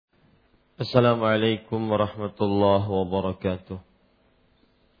Assalamualaikum warahmatullahi wabarakatuh.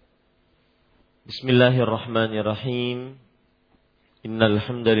 Bismillahirrahmanirrahim. Innal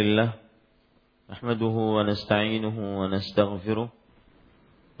hamdalillah nahmaduhu wa nasta'inuhu wa nastaghfiruh wa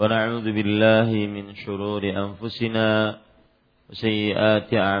na'udzu billahi min shururi anfusina wa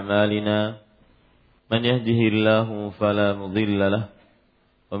sayyiati a'malina. Man yahdihillahu fala mudilla lahu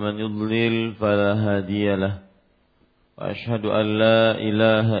wa man yudlil fala hadiya lahu. وأشهد أن لا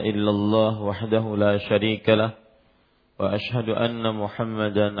إله إلا الله وحده لا شريك له وأشهد أن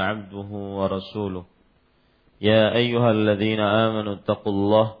محمدا عبده ورسوله يا أيها الذين آمنوا اتقوا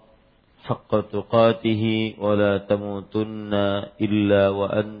الله حق تقاته ولا تموتن إلا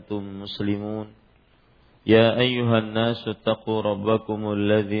وأنتم مسلمون يا أيها الناس اتقوا ربكم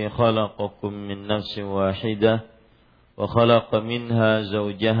الذي خلقكم من نفس واحدة وخلق منها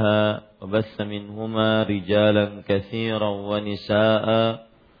زوجها وبث منهما رجالا كثيرا ونساء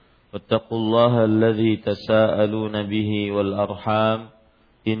واتقوا الله الذي تساءلون به والأرحام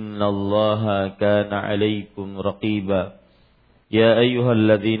إن الله كان عليكم رقيبا يا أيها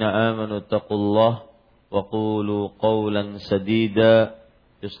الذين آمنوا اتقوا الله وقولوا قولا سديدا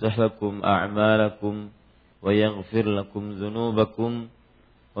يصلح لكم أعمالكم ويغفر لكم ذنوبكم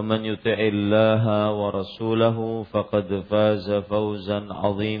ومن يطع الله ورسوله فقد فاز فوزا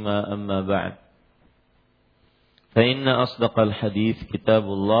عظيما أما بعد فإن أصدق الحديث كتاب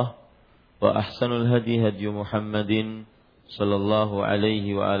الله وأحسن الهدي هدي محمد صلى الله عليه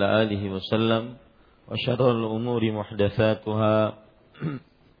وعلى آله وسلم وشر الأمور محدثاتها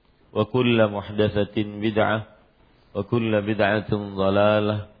وكل محدثة بدعة وكل بدعة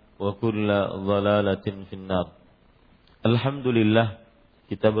ضلالة وكل ضلالة في النار. Alhamdulillah,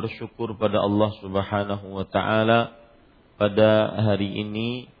 kita bersyukur pada Allah Subhanahu wa taala pada hari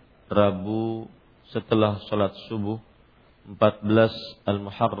ini Rabu setelah salat subuh 14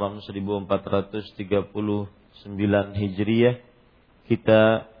 Al-Muharram 1439 Hijriah,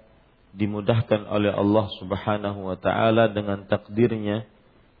 kita dimudahkan oleh Allah Subhanahu wa taala dengan takdirnya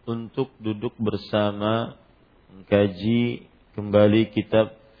untuk duduk bersama mengkaji kembali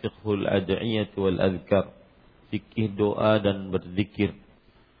kitab Fiqhul Ad'iyah wal Adhkar, fikih doa dan berzikir,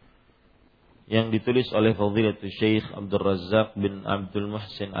 yang ditulis oleh Fadilatul Syekh Abdul Razzaq bin Abdul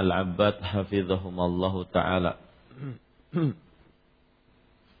Muhsin Al-Abbad hafizahumallahu ta'ala.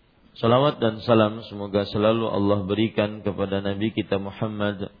 Salawat dan salam semoga selalu Allah berikan kepada Nabi kita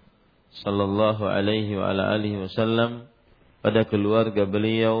Muhammad sallallahu alaihi wa ala alihi wasallam, pada keluarga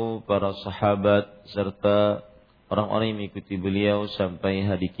beliau, para sahabat, serta orang-orang yang mengikuti beliau sampai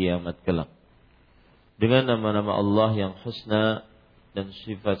hari kiamat kelak. Dengan nama-nama Allah yang husna dan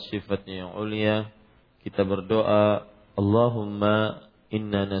sifat-sifatnya yang ulia, kita berdoa, Allahumma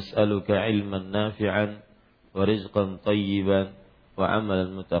inna nas'aluka ilman nafi'an wa rizqan tayyiban wa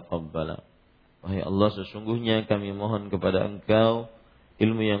amalan mutaqabbala. Wahai Allah, sesungguhnya kami mohon kepada Engkau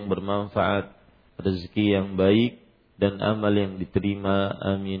ilmu yang bermanfaat, rezeki yang baik, dan amal yang diterima.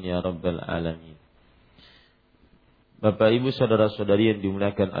 Amin ya rabbal alamin. Bapak Ibu saudara-saudari yang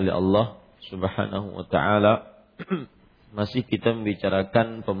dimuliakan oleh Allah Subhanahu wa ta'ala, masih kita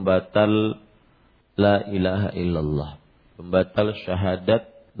membicarakan pembatal la ilaha illallah, pembatal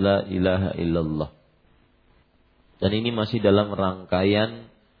syahadat la ilaha illallah. Dan ini masih dalam rangkaian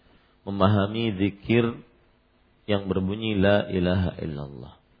memahami zikir yang berbunyi la ilaha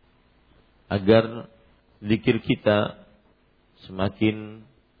illallah, agar zikir kita semakin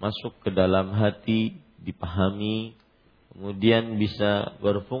masuk ke dalam hati, dipahami, kemudian bisa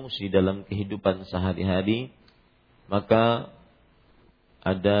berfungsi dalam kehidupan sehari-hari. Maka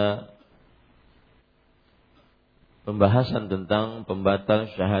ada pembahasan tentang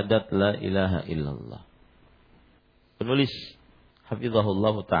pembatal syahadat la ilaha illallah. Penulis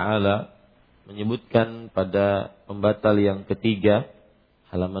hafizahullah ta'ala menyebutkan pada pembatal yang ketiga,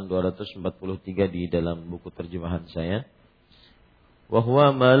 halaman 243 di dalam buku terjemahan saya, wa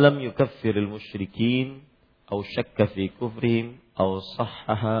huwa ma lam yukaffiril musyrikin aw syakka fi kufrihim aw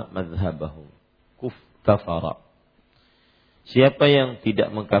sahhaha madhhabahum kafara. Siapa yang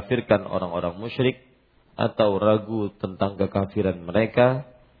tidak mengkafirkan orang-orang musyrik atau ragu tentang kekafiran mereka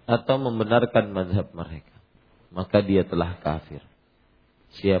atau membenarkan mazhab mereka, maka dia telah kafir.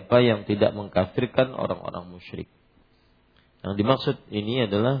 Siapa yang tidak mengkafirkan orang-orang musyrik. Yang dimaksud ini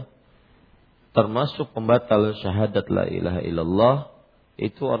adalah termasuk pembatal syahadat la ilaha illallah,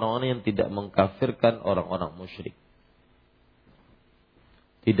 itu orang-orang yang tidak mengkafirkan orang-orang musyrik.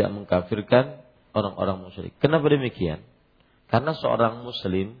 Tidak mengkafirkan orang-orang musyrik. Kenapa demikian? Karena seorang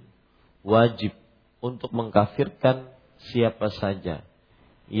muslim wajib untuk mengkafirkan siapa saja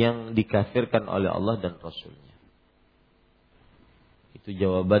yang dikafirkan oleh Allah dan Rasulnya. Itu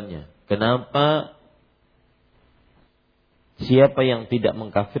jawabannya. Kenapa siapa yang tidak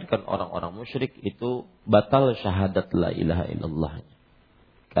mengkafirkan orang-orang musyrik itu batal syahadat la ilaha illallah.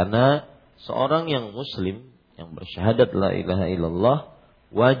 Karena seorang yang muslim yang bersyahadat la ilaha illallah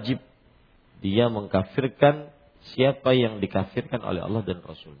wajib dia mengkafirkan siapa yang dikafirkan oleh Allah dan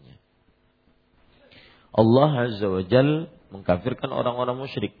Rasulnya. Allah Azza wa Jal mengkafirkan orang-orang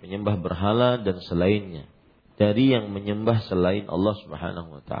musyrik, menyembah berhala dan selainnya, dari yang menyembah selain Allah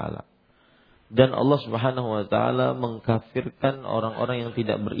Subhanahu wa ta'ala. Dan Allah Subhanahu wa ta'ala mengkafirkan orang-orang yang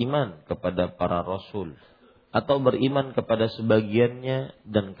tidak beriman kepada para rasul, atau beriman kepada sebagiannya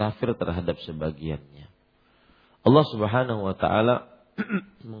dan kafir terhadap sebagiannya. Allah Subhanahu wa ta'ala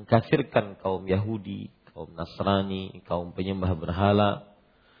mengkafirkan kaum Yahudi, kaum Nasrani, kaum penyembah berhala.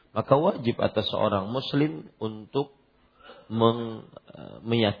 Maka wajib atas seorang muslim untuk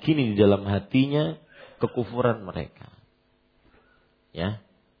meyakini di dalam hatinya kekufuran mereka. Ya,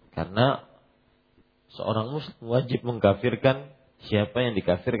 karena seorang muslim wajib mengkafirkan siapa yang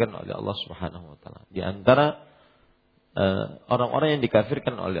dikafirkan oleh Allah Subhanahu wa taala. Di antara orang-orang yang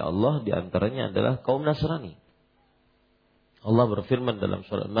dikafirkan oleh Allah di antaranya adalah kaum Nasrani. Allah berfirman dalam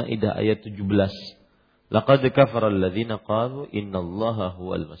surah Al-Maidah ayat 17, "Laqad kafara alladziina qalu innallaha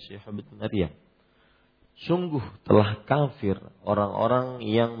huwal masih ibnu Maryam." Sungguh telah kafir orang-orang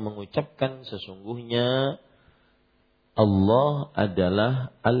yang mengucapkan sesungguhnya Allah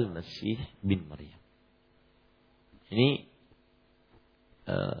adalah Al-Masih bin Maryam. Ini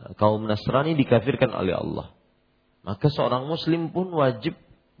kaum Nasrani dikafirkan oleh Allah. Maka seorang muslim pun wajib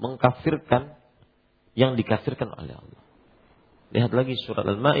mengkafirkan yang dikafirkan oleh Allah. Lihat lagi surat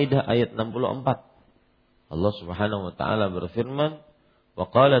Al-Maidah ayat 64. Allah Subhanahu wa taala berfirman, "Wa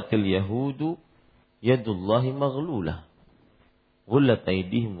qalatil yahudu yadullahi maghlulah. Ghullat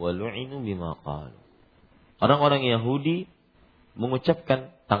aydihim wa lu'inu bima qalu." Orang-orang Yahudi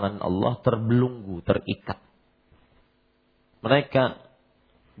mengucapkan tangan Allah terbelunggu, terikat. Mereka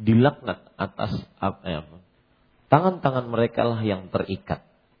dilaknat atas tangan-tangan mereka lah yang terikat.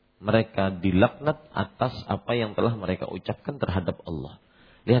 Mereka dilaknat atas apa yang telah mereka ucapkan terhadap Allah.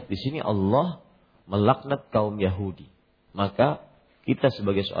 Lihat di sini Allah melaknat kaum Yahudi. Maka kita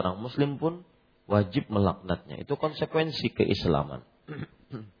sebagai seorang muslim pun wajib melaknatnya. Itu konsekuensi keislaman.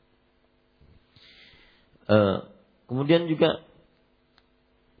 Kemudian juga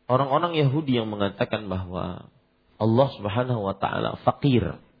orang-orang Yahudi yang mengatakan bahwa Allah Subhanahu wa taala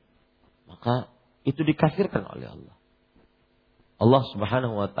fakir, maka itu dikafirkan oleh Allah. Allah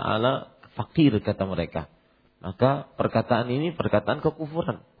Subhanahu wa taala fakir kata mereka. Maka perkataan ini perkataan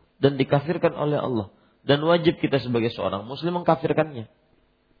kekufuran dan dikafirkan oleh Allah, dan wajib kita sebagai seorang muslim mengkafirkannya.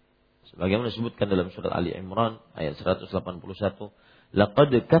 Sebagaimana disebutkan dalam surat Ali Imran ayat 181,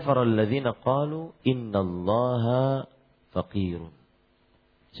 "Laqad kafara alladziina qalu innallaha faqirun."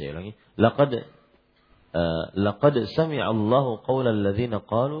 Saya ulangi, laqad sami'a Allahu qaula alladziina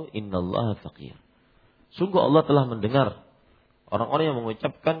qalu innallaha faqir. Sungguh Allah telah mendengar orang-orang yang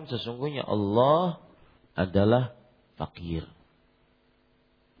mengucapkan sesungguhnya Allah adalah fakir.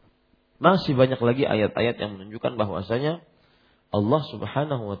 Masih banyak lagi ayat-ayat yang menunjukkan bahwasanya Allah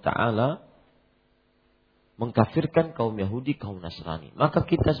Subhanahu wa taala mengkafirkan kaum Yahudi, kaum Nasrani. Maka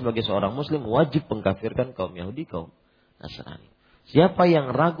kita sebagai seorang muslim wajib mengkafirkan kaum Yahudi, kaum Nasrani. Siapa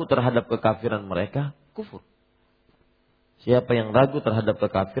yang ragu terhadap kekafiran mereka, kufur. Siapa yang ragu terhadap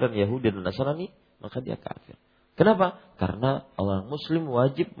kekafiran Yahudi dan Nasrani, maka dia kafir. Kenapa? Karena orang muslim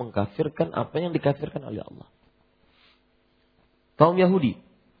wajib mengkafirkan apa yang dikafirkan oleh Allah. Kaum Yahudi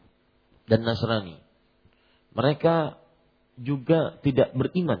dan Nasrani, mereka juga tidak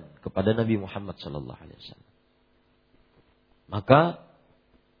beriman kepada Nabi Muhammad SAW. Maka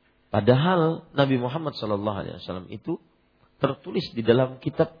padahal Nabi Muhammad SAW itu tertulis di dalam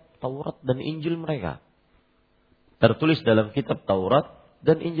kitab Taurat dan Injil mereka. Tertulis dalam kitab Taurat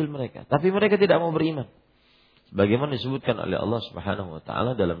dan Injil mereka. Tapi mereka tidak mau beriman. Sebagaimana disebutkan oleh Allah Subhanahu wa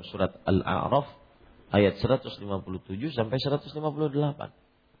taala dalam surat Al-A'raf ayat 157 sampai 158.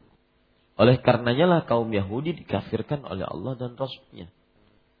 Oleh karenanya lah kaum Yahudi dikafirkan oleh Allah dan Rasulnya.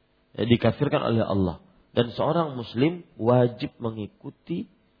 Dikafirkan oleh Allah. Dan seorang muslim wajib mengikuti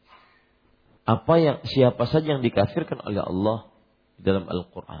siapa saja yang dikafirkan oleh Allah di dalam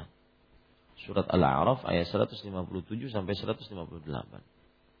Al-Quran. Surat Al-A'raf ayat 157 sampai 158.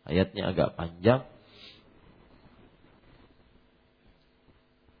 Ayatnya agak panjang.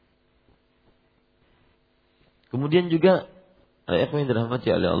 Kemudian juga yang dirahmati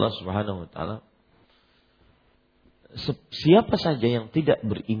oleh Allah Subhanahu wa taala, siapa saja yang tidak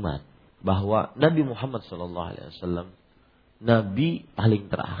beriman bahwa Nabi Muhammad SAW Nabi paling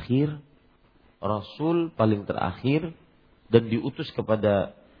terakhir, Rasul paling terakhir dan diutus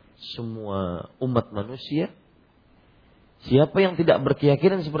kepada semua umat manusia. Siapa yang tidak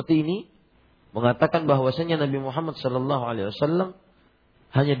berkeyakinan seperti ini, mengatakan bahwasanya Nabi Muhammad sallallahu alaihi wasallam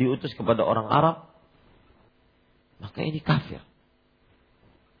hanya diutus kepada orang Arab, maka ini kafir.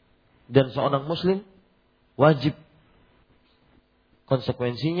 Dan seorang muslim wajib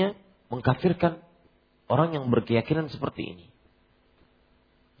konsekuensinya mengkafirkan orang yang berkeyakinan seperti ini.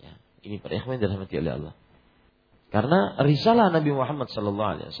 Ya, ini para ikhwan yang dirahmati oleh Allah. Karena risalah Nabi Muhammad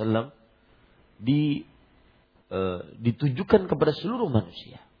sallallahu alaihi wasallam ditujukan kepada seluruh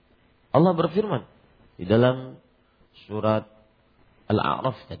manusia. Allah berfirman di dalam surat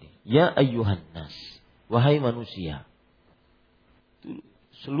Al-A'raf tadi, ya ayyuhan nas, wahai manusia. Itu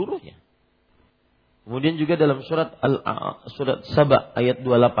seluruhnya. Kemudian juga dalam surat Saba ayat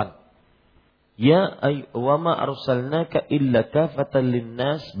 28. Ya wa ma arsalnaka illa kafatan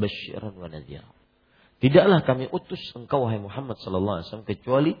linnas basyiran wa nadhira. Tidaklah kami utus engkau wahai Muhammad sallallahu alaihi wasallam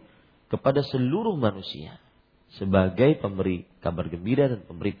kecuali kepada seluruh manusia sebagai pemberi kabar gembira dan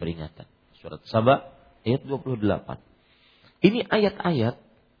pemberi peringatan. Surat Saba ayat 28. Ini ayat-ayat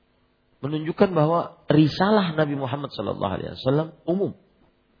menunjukkan bahwa risalah Nabi Muhammad sallallahu alaihi wasallam umum,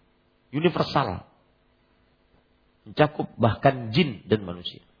 universal. Mencakup bahkan jin dan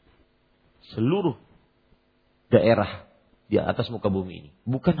manusia. Seluruh daerah di atas muka bumi ini,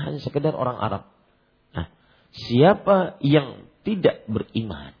 bukan hanya sekedar orang Arab. Nah, siapa yang tidak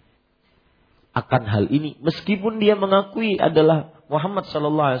beriman akan hal ini, meskipun dia mengakui adalah Muhammad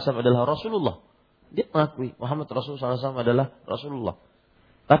sallallahu alaihi wasallam adalah Rasulullah, dia mengakui Muhammad Rasulullah sallallahu alaihi wasallam adalah Rasulullah,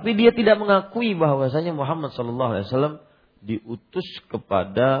 tapi dia tidak mengakui bahwasanya Muhammad sallallahu alaihi wasallam diutus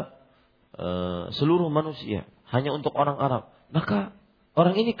kepada seluruh manusia, hanya untuk orang Arab, maka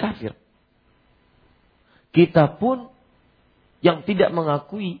orang ini kafir. Kita pun yang tidak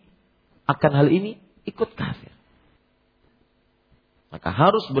mengakui akan hal ini ikut kafir. Maka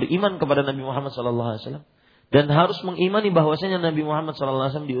harus beriman kepada Nabi Muhammad SAW dan harus mengimani bahwasanya Nabi Muhammad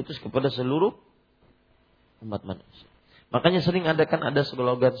SAW diutus kepada seluruh umat manusia. Makanya sering ada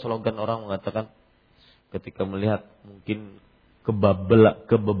slogan orang mengatakan ketika melihat mungkin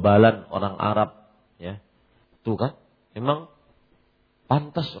kebebalan orang Arab, ya, tuh kan, memang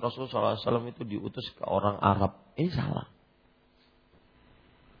pantas Rasulullah SAW itu diutus ke orang Arab. Ini salah.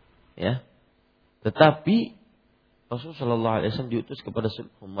 Ya. Tetapi Rasulullah SAW diutus kepada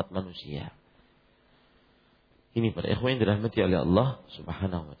umat manusia. Ini para ikhwan yang dirahmati oleh Allah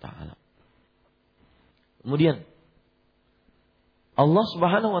Subhanahu wa taala. Kemudian Allah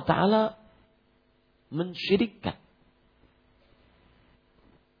Subhanahu wa taala mensyirikkan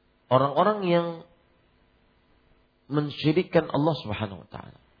orang-orang yang mensyirikkan Allah Subhanahu wa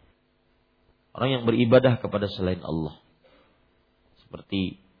taala. Orang yang beribadah kepada selain Allah.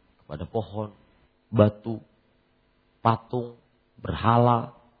 Seperti kepada pohon, batu, patung,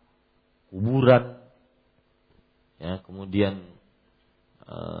 berhala, kuburan, ya, kemudian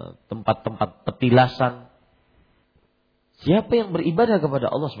tempat-tempat petilasan. Siapa yang beribadah kepada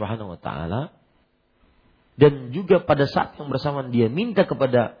Allah Subhanahu wa taala dan juga pada saat yang bersamaan dia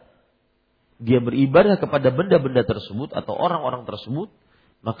beribadah kepada benda-benda tersebut atau orang-orang tersebut,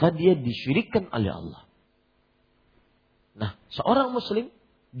 maka dia disyirikkan oleh Allah. Nah, seorang muslim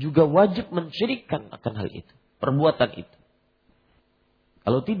juga wajib mensyirikkan akan hal itu, perbuatan itu.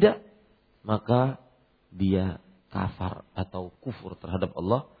 Kalau tidak, maka dia kafar atau kufur terhadap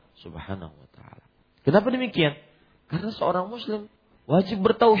Allah Subhanahu wa taala. Kenapa demikian? Karena seorang muslim wajib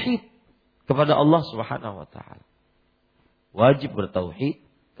bertauhid kepada Allah Subhanahu wa taala. Wajib bertauhid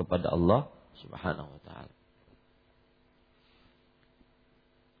kepada Allah Subhanahu wa taala.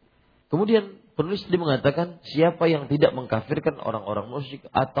 Kemudian penulis dia mengatakan, siapa yang tidak mengkafirkan orang-orang musyrik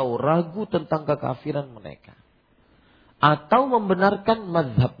atau ragu tentang kekafiran mereka atau membenarkan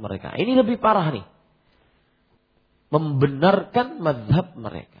mazhab mereka. Ini lebih parah nih. Membenarkan mazhab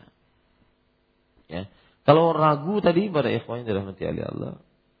mereka. Ya. Kalau ragu tadi pada ikhwan yang dirahmati oleh Allah,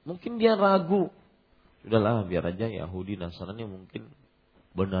 mungkin dia ragu. Sudahlah, biar aja Yahudi Nasrani mungkin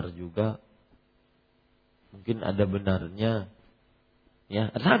benar juga. Mungkin ada benarnya. Ya,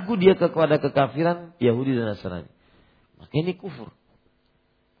 ragu dia kepada kekafiran Yahudi dan Nasrani. Maka ini kufur.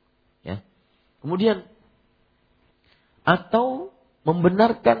 Ya. Kemudian atau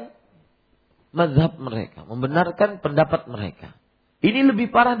membenarkan mazhab mereka, membenarkan pendapat mereka. Ini lebih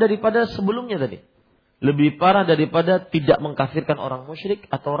parah daripada sebelumnya tadi. Lebih parah daripada tidak mengkafirkan orang musyrik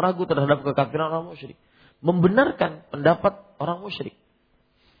atau ragu terhadap kekafiran orang musyrik. Membenarkan pendapat orang musyrik.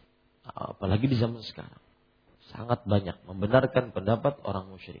 Apalagi di zaman sekarang. Sangat banyak membenarkan pendapat orang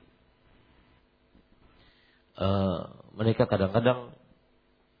musyrik. Mereka kadang-kadang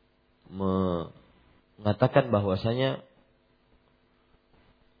mengatakan bahwasanya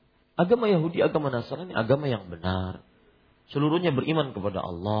Agama Yahudi, agama Nasrani, agama yang benar. Seluruhnya beriman kepada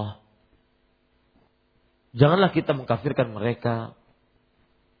Allah. Janganlah kita mengkafirkan mereka.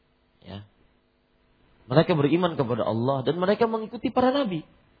 Ya. Mereka beriman kepada Allah dan mereka mengikuti para nabi.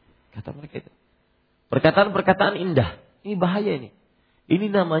 Kata mereka itu. Perkataan-perkataan indah. Ini bahaya ini. Ini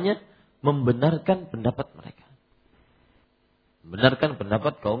namanya membenarkan pendapat mereka. Membenarkan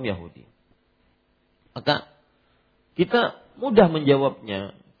pendapat kaum Yahudi. Maka kita mudah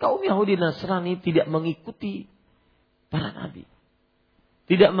menjawabnya. Kaum Yahudi Nasrani tidak mengikuti para nabi.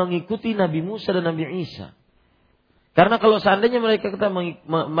 Tidak mengikuti Nabi Musa dan Nabi Isa. Karena kalau seandainya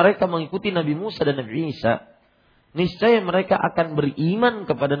mereka mengikuti Nabi Musa dan Nabi Isa, niscaya mereka akan beriman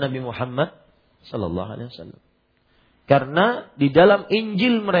kepada Nabi Muhammad sallallahu alaihi wasallam. Karena di dalam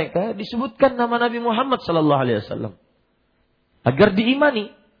Injil mereka disebutkan nama Nabi Muhammad sallallahu alaihi wasallam agar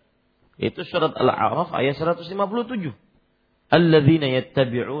diimani. Itu surat Al-A'raf ayat 157. Alladzina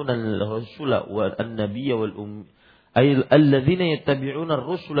yattabi'una ar-rusula wan-nabiyya wal-ummi alladzina yattabi'una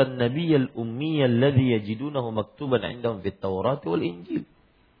ar-rusula an-nabiyya al-ummiyya alladzi yajidunahu maktuban 'indahum fit-Taurat wal-Injil.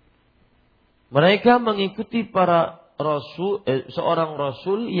 Mereka mengikuti para rasul, seorang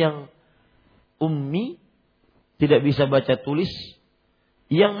rasul yang ummi, tidak bisa baca tulis,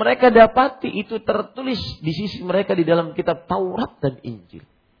 yang mereka dapati itu tertulis di sisi mereka di dalam kitab Taurat dan Injil.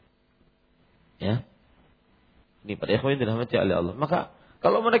 Ya. Ini pada ikhwan yang dirahmati oleh Allah. Maka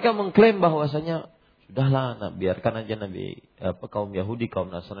kalau mereka mengklaim bahwasanya sudahlah, biarkan aja kaum Yahudi,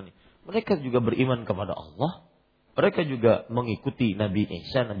 kaum Nasrani, mereka juga beriman kepada Allah. Mereka juga mengikuti Nabi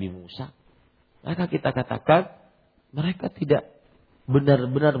Isa, Nabi Musa. Maka kita katakan mereka tidak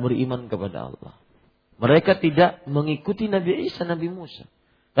benar-benar beriman kepada Allah. Mereka tidak mengikuti Nabi Isa, Nabi Musa.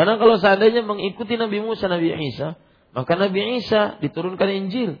 Karena kalau seandainya mengikuti Nabi Musa, Nabi Isa, maka Nabi Isa diturunkan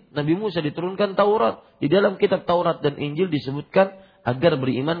Injil, Nabi Musa diturunkan Taurat. Di dalam kitab Taurat dan Injil disebutkan agar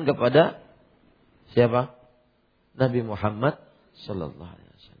beriman kepada siapa? Nabi Muhammad sallallahu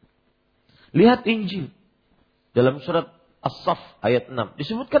alaihi wasallam. Lihat Injil dalam surat As-Saff ayat 6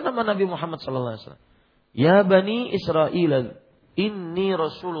 disebutkan nama Nabi Muhammad sallallahu alaihi wasallam. Ya bani Israil, inni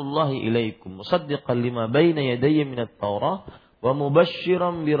Rasulullah ilaikum musaddiqan lima baina yadayya minat Taurah wa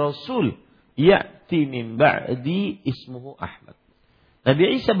mubasysyiran bi rasul ya'ti min ba'di ismuhu Ahmad.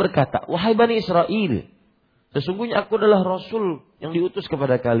 Nabi Isa berkata, wahai Bani Israel, sesungguhnya aku adalah Rasul yang diutus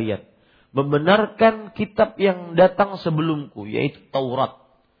kepada kalian, membenarkan kitab yang datang sebelumku, yaitu Taurat,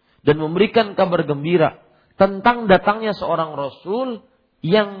 dan memberikan kabar gembira tentang datangnya seorang Rasul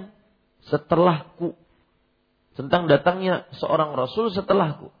yang setelahku. Tentang datangnya seorang Rasul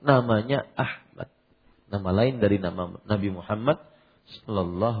setelahku, namanya Ahmad. Nama lain dari nama Nabi Muhammad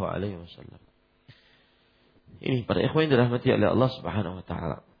sallallahu alaihi wasallam. Ini para ikhwan yang dirahmati oleh Allah Subhanahu wa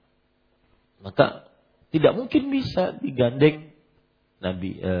taala. Maka tidak mungkin bisa digandeng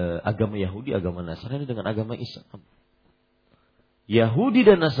agama Yahudi, agama Nasrani dengan agama Islam. Yahudi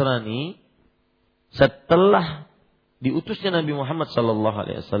dan Nasrani setelah diutusnya Nabi Muhammad sallallahu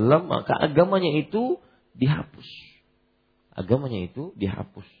alaihi wasallam, maka agamanya itu dihapus. Agamanya itu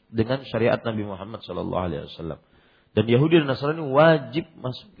dihapus dengan syariat Nabi Muhammad sallallahu alaihi wasallam. Dan Yahudi dan Nasrani wajib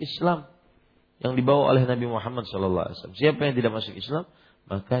masuk Islam yang dibawa oleh Nabi Muhammad sallallahu alaihi wasallam. Siapa yang tidak masuk Islam,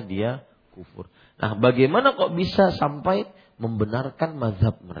 maka dia kufur. Nah, bagaimana kok bisa sampai membenarkan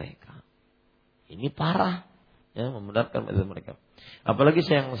mazhab mereka? Ini parah, ya, membenarkan mazhab mereka. Apalagi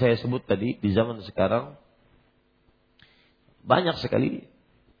yang saya sebut tadi, di zaman sekarang banyak sekali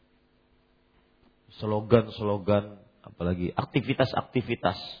slogan-slogan, apalagi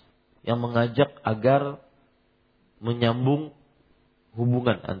aktivitas-aktivitas yang mengajak agar menyambung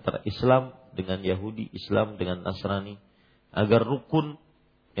hubungan antara Islam dengan Yahudi, Islam dengan Nasrani, agar rukun,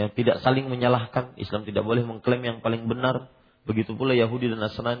 yang tidak saling menyalahkan. Islam tidak boleh mengklaim yang paling benar, begitu pula Yahudi dan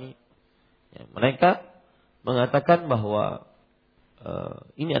Nasrani. Ya, mereka mengatakan bahwa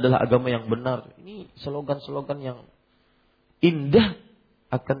ini adalah agama yang benar. Ini slogan-slogan yang indah,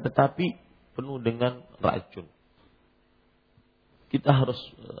 akan tetapi penuh dengan racun. Kita harus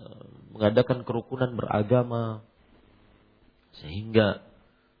mengadakan kerukunan beragama, sehingga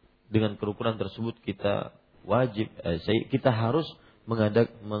dengan kerukunan tersebut kita harus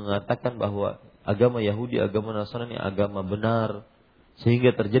mengatakan bahwa agama Yahudi, agama Nasrani agama benar,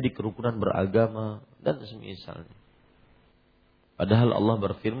 sehingga terjadi kerukunan beragama dan semisalnya. Padahal Allah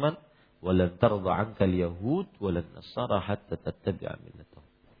berfirman, "Walan tarda 'ankal yahud walan nasara hatta tattabi'a millatahum."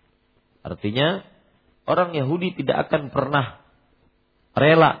 Artinya, orang Yahudi tidak akan pernah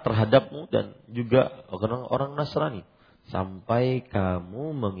rela terhadapmu dan juga orang Nasrani sampai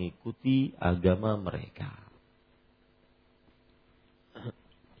kamu mengikuti agama mereka.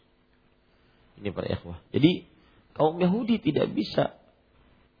 Ini para ikhwah. Jadi kaum Yahudi tidak bisa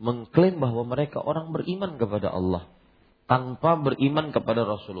mengklaim bahwa mereka orang beriman kepada Allah tanpa beriman kepada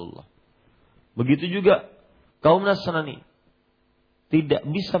Rasulullah. Begitu juga kaum Nasrani tidak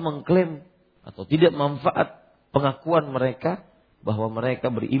bisa mengklaim atau tidak manfaat pengakuan mereka bahwa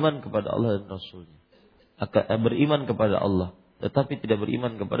mereka beriman kepada Allah dan Rasulnya. Beriman kepada Allah, tetapi tidak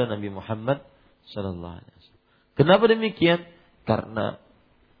beriman kepada Nabi Muhammad sallallahu alaihi wasallam. Kenapa demikian? Karena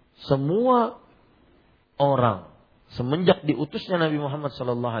semua orang semenjak diutusnya Nabi Muhammad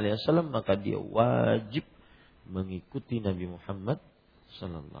sallallahu alaihi wasallam, maka dia wajib mengikuti Nabi Muhammad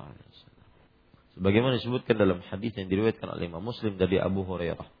sallallahu alaihi wasallam. Sebagaimana disebutkan dalam hadis yang diriwayatkan oleh Imam Muslim dari Abu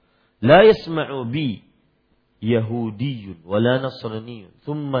Hurairah, "La yasma'u bi Yahudiyyun wala Nasraniyyun,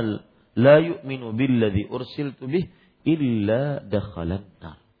 thumma la yu'minu billadzi ursiltu bih illa dakhalan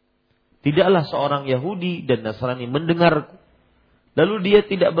nar." Tidaklah seorang Yahudi dan Nasrani mendengarku, lalu dia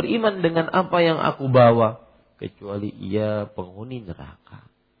tidak beriman dengan apa yang aku bawa, kecuali ia penghuni neraka.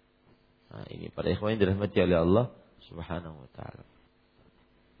 Nah, ini para ikhwan yang dirahmati oleh Allah Subhanahu wa taala.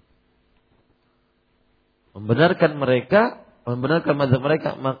 Membenarkan mazhab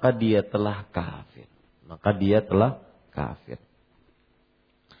mereka, maka dia telah kafir.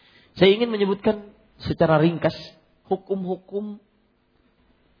 Saya ingin menyebutkan secara ringkas hukum-hukum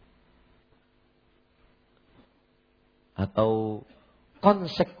atau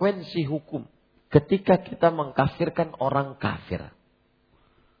konsekuensi hukum ketika kita mengkafirkan orang kafir.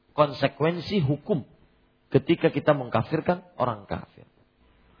 Konsekuensi hukum ketika kita mengkafirkan orang kafir.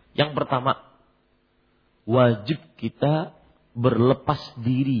 Yang pertama, wajib kita berlepas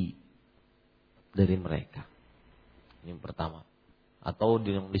diri dari mereka. Ini yang pertama. Atau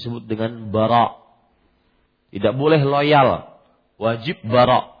yang disebut dengan bara. Tidak boleh loyal. Wajib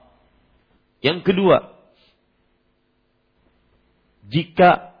bara. Yang kedua,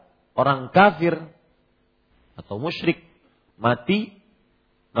 jika orang kafir atau musyrik mati,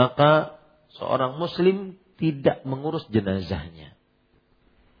 maka seorang muslim tidak mengurus jenazahnya,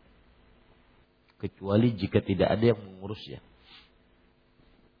 kecuali jika tidak ada yang mengurusnya.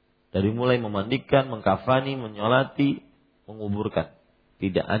 Dari mulai memandikan, mengkafani, menyolati, menguburkan,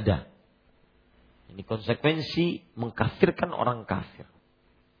 tidak ada. Ini konsekuensi mengkafirkan orang kafir.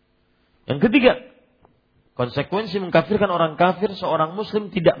 Yang ketiga, konsekuensi mengkafirkan orang kafir, seorang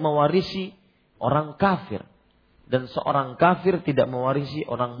muslim tidak mewarisi orang kafir, dan seorang kafir tidak mewarisi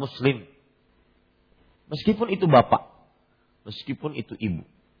orang muslim. Meskipun itu bapak, meskipun itu ibu,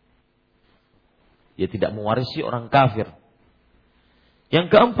 dia tidak mewarisi orang kafir.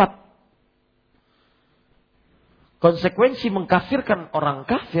 Yang keempat, konsekuensi mengkafirkan orang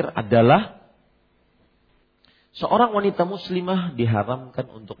kafir adalah seorang wanita muslimah diharamkan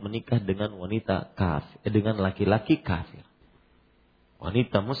untuk menikah dengan wanita kafir, dengan laki-laki kafir.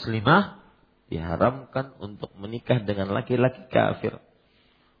 Wanita muslimah diharamkan untuk menikah dengan laki-laki kafir.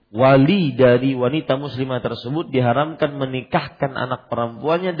 Wali dari wanita muslimah tersebut diharamkan menikahkan anak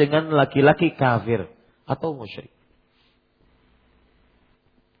perempuannya dengan laki-laki kafir atau musyrik.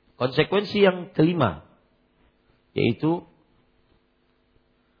 Konsekuensi yang kelima, yaitu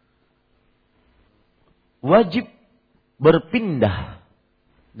wajib berpindah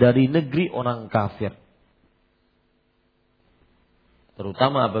dari negeri orang kafir.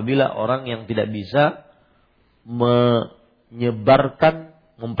 Terutama apabila orang yang tidak bisa menyebarkan,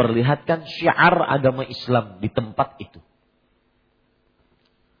 memperlihatkan syiar agama Islam di tempat itu.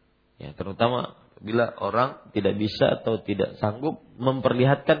 Ya, terutama apabila orang tidak bisa atau tidak sanggup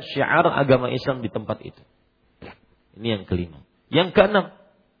memperlihatkan syiar agama Islam di tempat itu. Ini yang kelima. Yang keenam,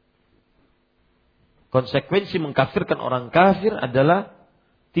 konsekuensi mengkafirkan orang kafir adalah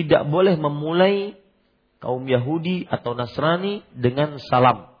tidak boleh memulai kaum Yahudi atau Nasrani dengan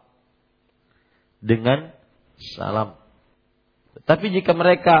salam. Tetapi jika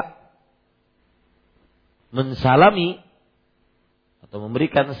mereka mensalami atau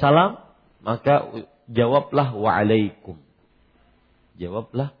memberikan salam, maka jawablah wa'alaikum.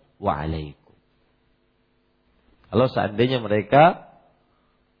 Kalau seandainya mereka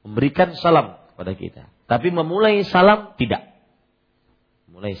memberikan salam kepada kita, tapi memulai salam tidak.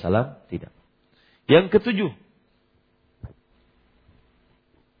 Yang ketujuh,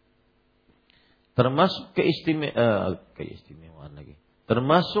 termasuk keistimewaan lagi.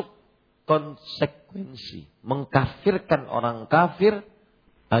 Termasuk konsekuensi mengkafirkan orang kafir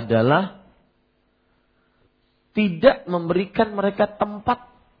adalah tidak memberikan mereka tempat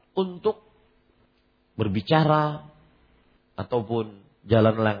untuk berbicara ataupun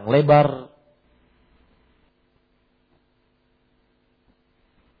jalan yang lebar.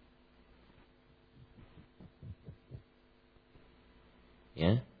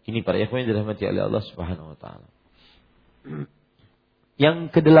 Ya, ini para ikhwan yang dirahmati oleh Allah Subhanahu wa taala.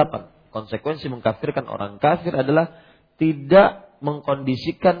 Yang kedelapan, konsekuensi mengkafirkan orang kafir adalah tidak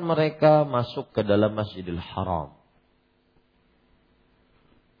mengkondisikan mereka masuk ke dalam Masjidil Haram.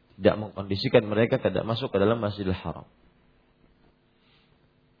 Tidak mengkondisikan mereka tidak masuk ke dalam Masjidil Haram.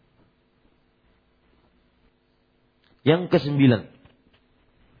 Yang kesembilan,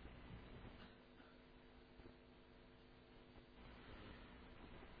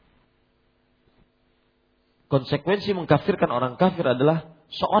 konsekuensi mengkafirkan orang kafir adalah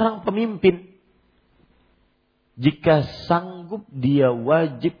seorang pemimpin, jika sanggup dia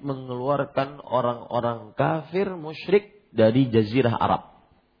wajib mengeluarkan orang-orang kafir musyrik dari Jazirah Arab.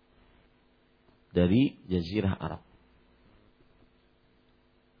 Dari Jazirah Arab.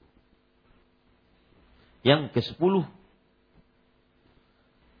 Yang ke-10,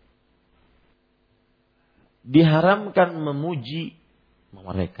 diharamkan memuji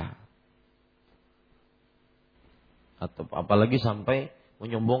mereka. Atau apalagi sampai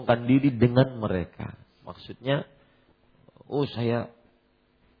menyombongkan diri dengan mereka. Maksudnya,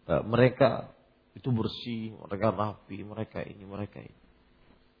 mereka itu bersih, mereka rapi, mereka ini, mereka ini.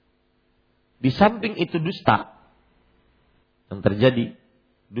 Di samping itu dusta, yang terjadi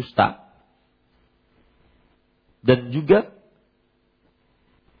dusta, dan juga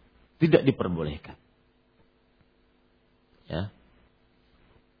tidak diperbolehkan. Ya.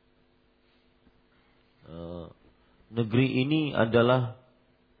 Negeri ini adalah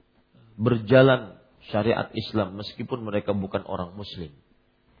berjalan syariat Islam meskipun mereka bukan orang Muslim.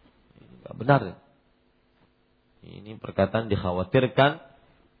 Ini tidak benar. Ini perkataan dikhawatirkan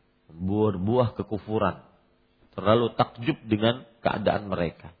berbuah kekufuran. Terlalu takjub dengan keadaan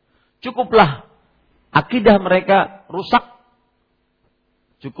mereka. Cukuplah akidah mereka rusak,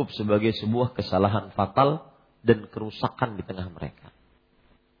 cukup sebagai sebuah kesalahan fatal dan kerusakan di tengah mereka.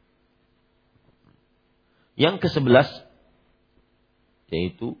 Yang ke-11,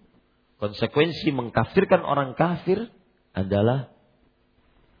 yaitu konsekuensi mengkafirkan orang kafir adalah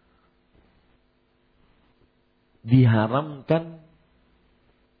diharamkan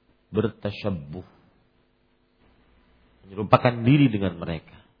bertasyabbuh, menyerupakan diri dengan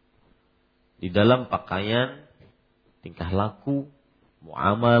mereka di dalam pakaian, tingkah laku,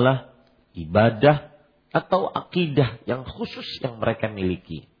 muamalah, ibadah, atau akidah yang khusus yang mereka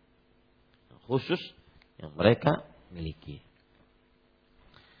miliki.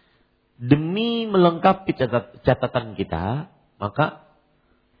 Demi melengkapi catatan kita, maka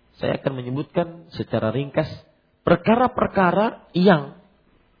saya akan menyebutkan secara ringkas perkara-perkara yang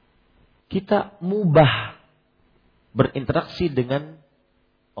kita mubah berinteraksi dengan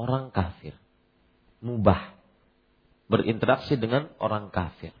orang kafir. Mubah berinteraksi dengan orang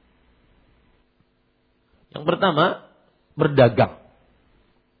kafir. Yang pertama, berdagang.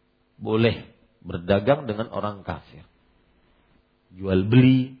 Boleh berdagang dengan orang kafir. Jual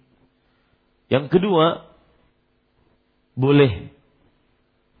beli. Yang kedua, boleh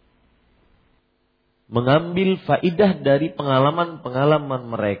mengambil faidah dari pengalaman-pengalaman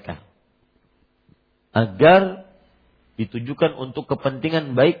mereka agar ditujukan untuk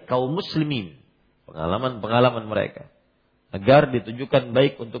kepentingan baik kaum muslimin. Pengalaman-pengalaman mereka agar ditujukan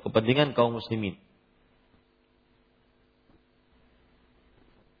baik untuk kepentingan kaum muslimin.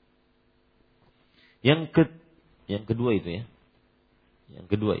 Yang kedua itu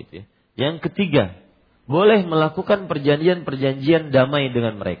ya. Yang ketiga, boleh melakukan perjanjian-perjanjian damai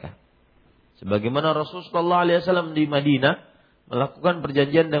dengan mereka. Sebagaimana Rasulullah SAW di Madinah melakukan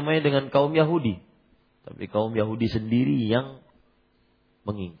perjanjian damai dengan kaum Yahudi. Tapi kaum Yahudi sendiri yang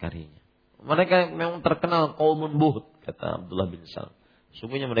mengingkarinya. Mereka memang terkenal kaumun buhut, kata Abdullah bin Salam.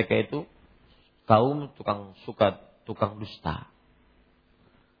 Sungguhnya mereka itu kaum tukang dusta.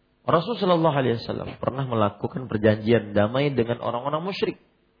 Rasulullah SAW pernah melakukan perjanjian damai dengan orang-orang musyrik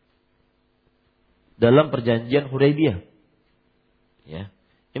dalam perjanjian Hudaybiyah. Ya,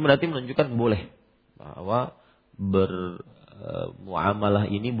 ini berarti menunjukkan boleh bahwa bermuamalah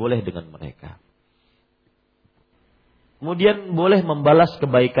ini boleh dengan mereka. Kemudian boleh membalas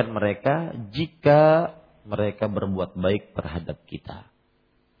kebaikan mereka jika mereka berbuat baik terhadap kita.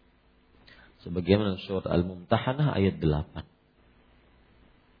 Sebagaimana surat Al-Mumtahanah ayat 8.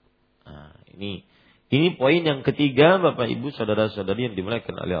 Nah, ini poin yang ketiga, Bapak Ibu saudara-saudari yang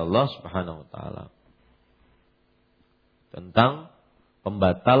dimuliakan oleh Allah Subhanahu wa taala. Tentang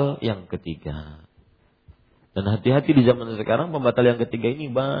pembatal yang ketiga. Dan hati-hati di zaman sekarang pembatal yang ketiga ini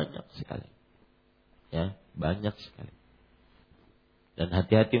banyak sekali. Ya, banyak sekali. Dan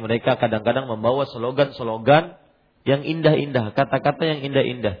hati-hati mereka kadang-kadang membawa slogan-slogan yang indah-indah, kata-kata yang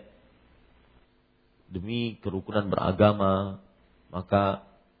indah-indah. Demi kerukunan beragama, maka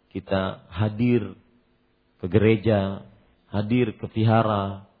kita hadir ke gereja, hadir ke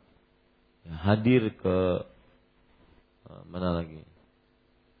vihara, hadir ke mana lagi,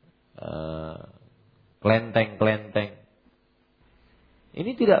 kelenteng.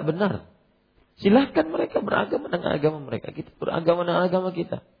 Ini tidak benar. Silahkan mereka beragama dengan agama mereka, kita beragama dengan agama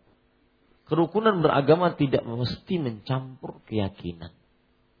kita. Kerukunan beragama tidak mesti mencampur keyakinan.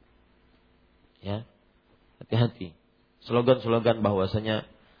 Ya, hati-hati. Slogan-slogan bahwasanya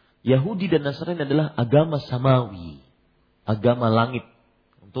Yahudi dan Nasrani adalah agama samawi, agama langit,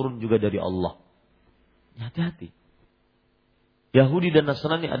 turun juga dari Allah. Ya, hati-hati. Yahudi dan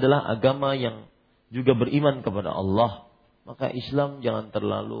Nasrani adalah agama yang juga beriman kepada Allah. Maka Islam jangan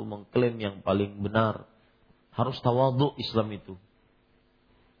terlalu mengklaim yang paling benar. Harus tawadhu Islam itu.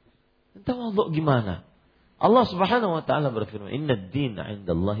 Tawadhu gimana? Allah Subhanahu wa taala berfirman, "Innad dina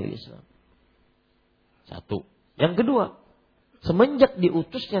 'indallahi Islam." Satu. Yang kedua, semenjak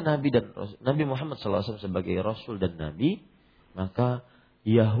diutusnya Nabi Muhammad SAW sebagai Rasul dan Nabi, maka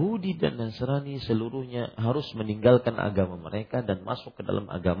Yahudi dan Nasrani seluruhnya harus meninggalkan agama mereka dan masuk ke dalam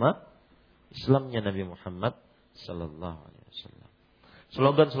agama Islamnya Nabi Muhammad Sallallahu Alaihi Wasallam.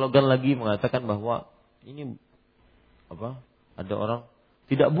 Slogan-slogan lagi mengatakan bahwa ini ada orang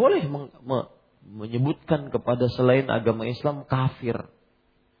tidak boleh menyebutkan kepada selain agama Islam kafir.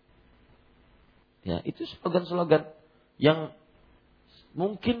 Ya, itu slogan-slogan yang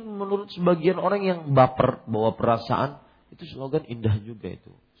mungkin menurut sebagian orang yang baper bawa perasaan, itu slogan indah juga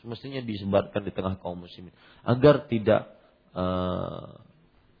itu. Semestinya disebarkan di tengah kaum muslimin agar tidak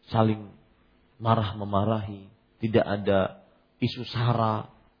saling marah-memarahi, tidak ada isu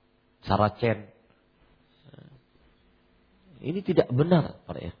saracen. Ini tidak benar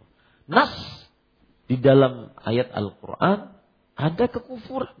para ikhwan. Nas di dalam ayat Al-Quran ada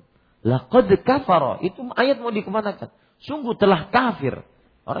kekufuran. Laqad kafara, itu ayat mau dikemanakan? Sungguh telah kafir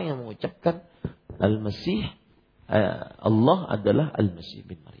orang yang mengucapkan Al-Masih, Allah adalah Al-Masih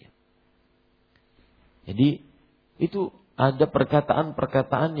bin Maryam. Jadi itu ada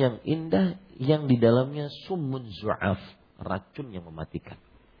perkataan-perkataan yang indah yang di dalamnya summun zu'af, racun yang mematikan.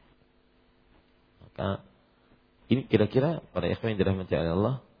 Maka ini kira-kira para ikhwan yang dirahmati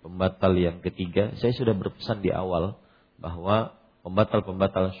Allah, pembatal yang ketiga. Saya sudah berpesan di awal bahwa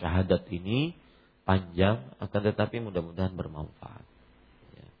pembatal-pembatal syahadat ini panjang, akan tetapi mudah-mudahan bermanfaat.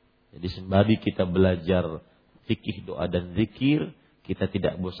 Ya. Jadi sembari kita belajar fikih, doa dan zikir, kita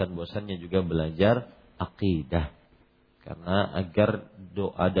tidak bosan-bosannya juga belajar akidah. Karena agar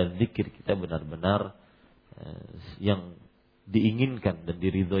doa dan zikir kita benar-benar yang diinginkan dan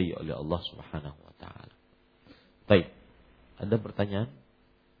diridhoi oleh Allah Subhanahu wa taala. Baik. Ada pertanyaan?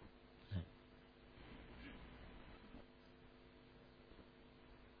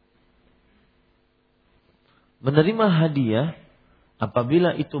 Menerima hadiah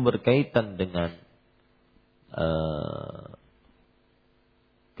apabila itu berkaitan dengan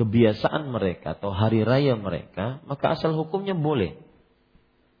kebiasaan mereka atau hari raya mereka, maka asal hukumnya boleh.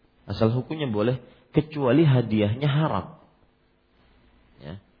 Asal hukumnya boleh, kecuali hadiahnya haram.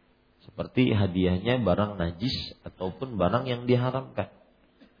 Ya. Seperti hadiahnya barang najis ataupun barang yang diharamkan,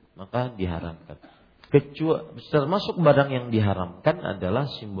 maka diharamkan. Termasuk barang yang diharamkan adalah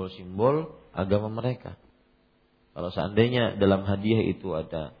simbol-simbol agama mereka. Kalau seandainya dalam hadiah itu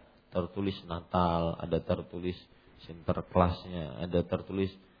ada tertulis Natal, ada tertulis Sinterklasnya, ada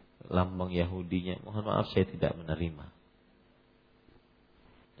tertulis lambang Yahudinya, mohon maaf saya tidak menerima.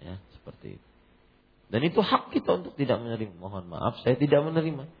 Ya, seperti itu. Dan itu hak kita untuk tidak menerima. Mohon maaf saya tidak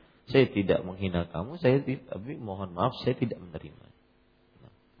menerima. Saya tidak menghina kamu, tapi mohon maaf saya tidak menerima.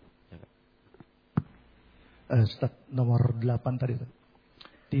 Ustaz, nomor 8 tadi.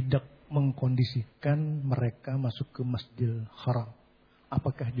 Tidak mengkondisikan mereka masuk ke Masjidil Haram.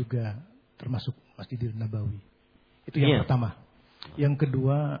 Apakah juga termasuk Masjidil Nabawi? Itu yang pertama. Yang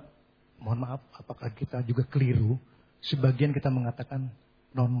kedua, mohon maaf, apakah kita juga keliru? Sebagian kita mengatakan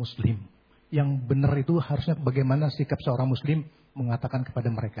non-muslim. Yang benar itu harusnya bagaimana sikap seorang muslim mengatakan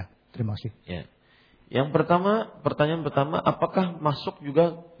kepada mereka? Terima kasih. Ya. Yang pertama, pertanyaan pertama, apakah masuk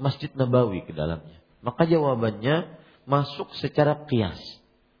juga Masjid Nabawi ke dalamnya? Maka jawabannya masuk secara qiyas.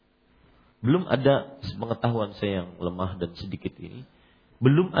 Belum ada, sepengetahuan saya yang lemah dan sedikit ini,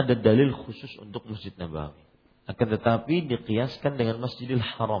 belum ada dalil khusus untuk Masjid Nabawi. Akan tetapi diqiyaskan dengan Masjidil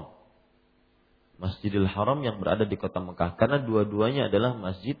Haram. Masjidil Haram yang berada di kota Mekah. Karena dua-duanya adalah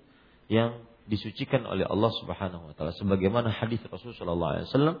masjid yang disucikan oleh Allah Subhanahu wa taala. Sebagaimana hadis Rasulullah sallallahu alaihi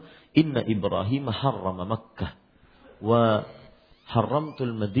wasallam, "Inna Ibrahim harrama Makkah wa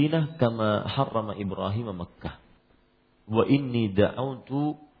harramtul Madinah kama harrama Ibrahim Makkah. Wa inni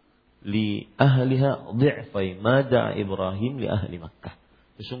da'autu li ahliha dhi'fai ma da'a Ibrahim li ahli Makkah."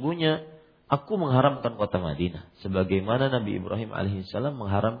 Sesungguhnya Aku mengharamkan kota Madinah sebagaimana Nabi Ibrahim alaihissalam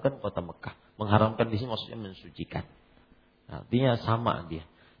mengharamkan kota Mekah. Mengharamkan di sini maksudnya mensucikan. Artinya sama dia.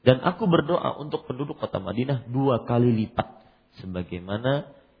 Dan aku berdoa untuk penduduk kota Madinah 2 kali lipat sebagaimana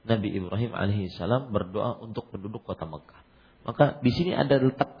Nabi Ibrahim alaihissalam berdoa untuk penduduk kota Mekah. Maka di sini ada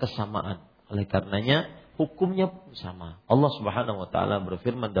letak kesamaan. Oleh karenanya hukumnya pun sama. Allah Subhanahu wa taala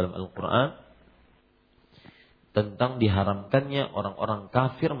berfirman dalam Al-Qur'an tentang diharamkannya orang-orang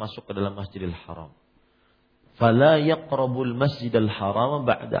kafir masuk ke dalam Masjidil Haram. Fala yaqrabul Masjidal Haram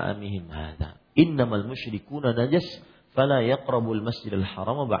ba'da amihim hadza. Innamal musyrikuuna najas fala yaqrabul Masjidal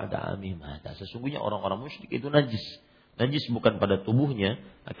Haram ba'da amihim hadza. Sesungguhnya orang-orang musyrik itu najis. Najis bukan pada tubuhnya,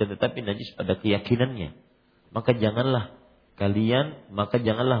 akan tetapi najis pada keyakinannya. Maka janganlah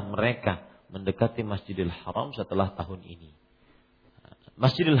mereka mendekati Masjidil Haram setelah tahun ini.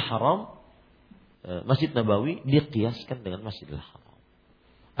 Masjidil Haram, Masjid Nabawi dikiaskan dengan Masjidil Haram.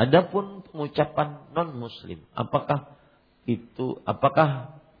 Adapun pengucapan non-muslim,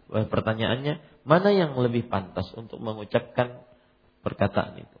 pertanyaannya mana yang lebih pantas untuk mengucapkan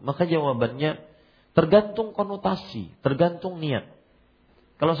perkataan itu? Maka jawabannya tergantung konotasi, tergantung niat.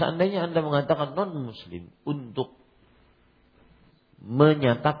 Kalau seandainya Anda mengatakan non-muslim untuk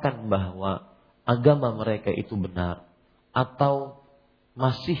menyatakan bahwa agama mereka itu benar atau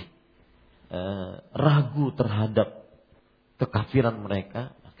masih ragu terhadap kekafiran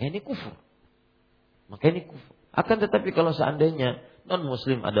mereka, maka ini kufur. Akan tetapi kalau seandainya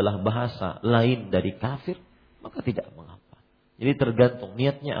non-muslim adalah bahasa lain dari kafir, maka tidak mengapa. Jadi tergantung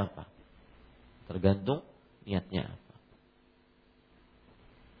niatnya apa.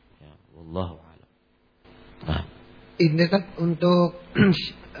 Ya, wallahu a'lam. Nah, ini kan untuk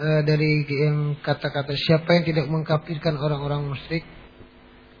dari yang kata-kata siapa yang tidak mengkafirkan orang-orang musyrik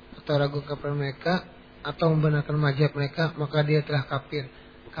atau ragu kepada mereka atau membenarkan mazhab mereka, maka dia telah kafir.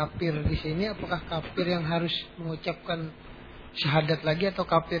 Kafir di sini apakah kafir yang harus mengucapkan syahadat lagi atau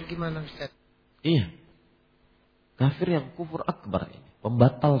kafir gimana Ustaz? Iya. Kafir yang kufur akbar ini,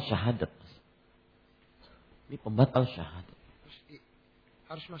 pembatal syahadat. Ini pembatal syahadat.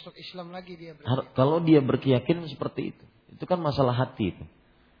 Harus masuk Islam lagi dia berarti. Kalau dia berkeyakinan seperti itu. Itu kan masalah hati itu.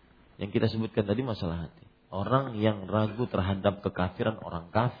 Yang kita sebutkan tadi masalah hati. Orang yang ragu terhadap kekafiran orang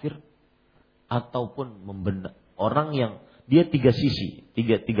kafir ataupun orang yang dia 3 sisi,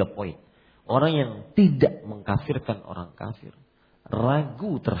 3 poin. Orang yang tidak mengkafirkan orang kafir,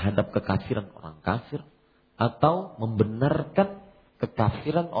 ragu terhadap kekafiran orang kafir atau membenarkan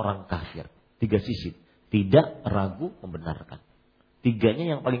kekafiran orang kafir. 3 sisi. Tidak ragu membenarkan.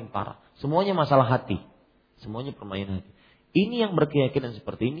 3-nya yang paling parah. Semuanya masalah hati. Semuanya permainan hati. Ini yang berkeyakinan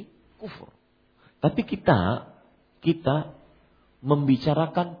seperti ini kufur. Tapi kita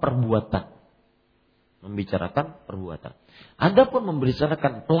membicarakan perbuatan. Adapun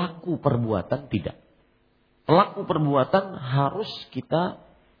membicarakan pelaku perbuatan tidak. Pelaku perbuatan harus kita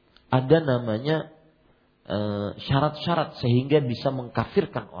ada namanya syarat-syarat sehingga bisa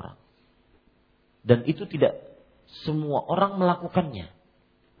mengkafirkan orang. Dan itu tidak semua orang melakukannya.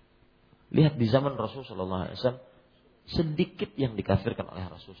 Lihat di zaman Rasulullah SAW sedikit yang dikafirkan oleh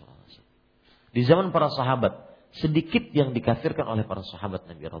Rasulullah SAW. Di zaman para sahabat sedikit yang dikafirkan oleh para sahabat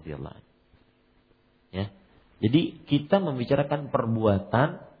Nabi radhiyallahu anhu. Ya. Jadi kita membicarakan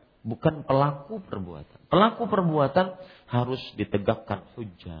perbuatan bukan pelaku perbuatan. Pelaku perbuatan harus ditegakkan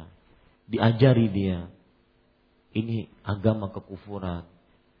hujjah, diajari dia. Ini agama kekufuran.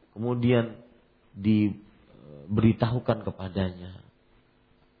 Kemudian diberitahukan kepadanya.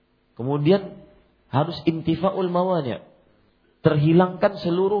 Kemudian harus intifaul mawani'. Terhilangkan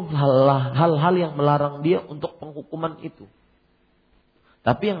seluruh hal-hal yang melarang dia untuk penghukuman itu.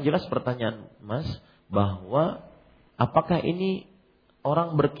 Tapi yang jelas pertanyaan Mas, bahwa apakah ini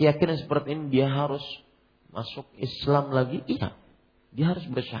orang berkeyakinan seperti ini dia harus masuk Islam lagi? Iya, dia harus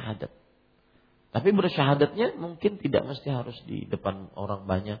bersyahadat. Tapi bersyahadatnya mungkin tidak mesti harus di depan orang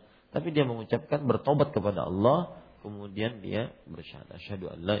banyak. Tapi dia mengucapkan bertobat kepada Allah, kemudian dia bersyahadat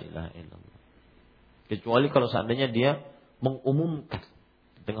asyhadu an la ilaha illallah. Kecuali kalau seandainya dia mengumumkan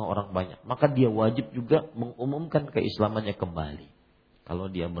di tengah orang banyak, maka dia wajib juga mengumumkan keislamannya kembali.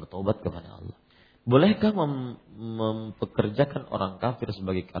 Kalau dia bertobat kepada Allah. Bolehkah mempekerjakan orang kafir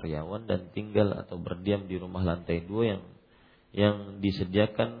sebagai karyawan dan tinggal atau berdiam di rumah lantai 2 yang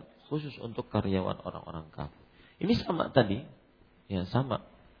disediakan khusus untuk karyawan orang-orang kafir? Ini sama tadi, ya sama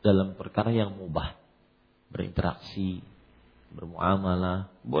dalam perkara yang mubah. Berinteraksi,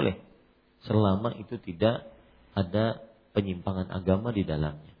 bermuamalah, boleh. Selama itu tidak ada penyimpangan agama di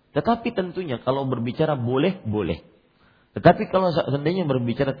dalamnya. Tetapi tentunya kalau berbicara boleh. Tetapi kalau seandainya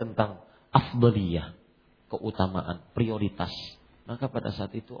berbicara tentang afdaliyah, keutamaan, prioritas, maka pada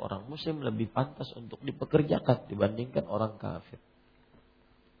saat itu orang muslim lebih pantas untuk dipekerjakan dibandingkan orang kafir.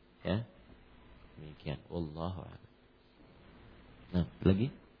 Ya. Demikian. Wallahu a'lam. Nah, lagi?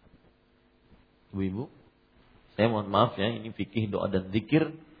 Ibu-ibu, saya mohon maaf ya, ini fikih doa dan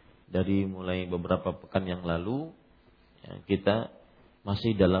zikir dari mulai beberapa pekan yang lalu ya, kita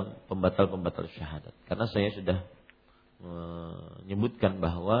masih dalam pembatal-pembatal syahadat. Karena saya sudah menyebutkan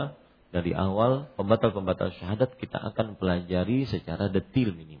bahwa dari awal pembatal-pembatal syahadat kita akan pelajari secara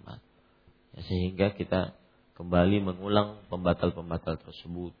detil minimal. Ya, sehingga kita kembali mengulang pembatal-pembatal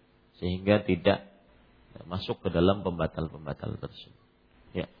tersebut sehingga tidak masuk ke dalam pembatal-pembatal tersebut.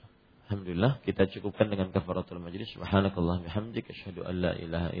 Ya. Alhamdulillah kita cukupkan dengan kafaratul majlis. Subhanakallah bihamdika asyhadu an la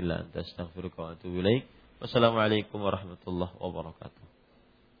ilaha illa anta astaghfiruka wa atubu ilaik. Wassalamualaikum warahmatullahi wabarakatuh.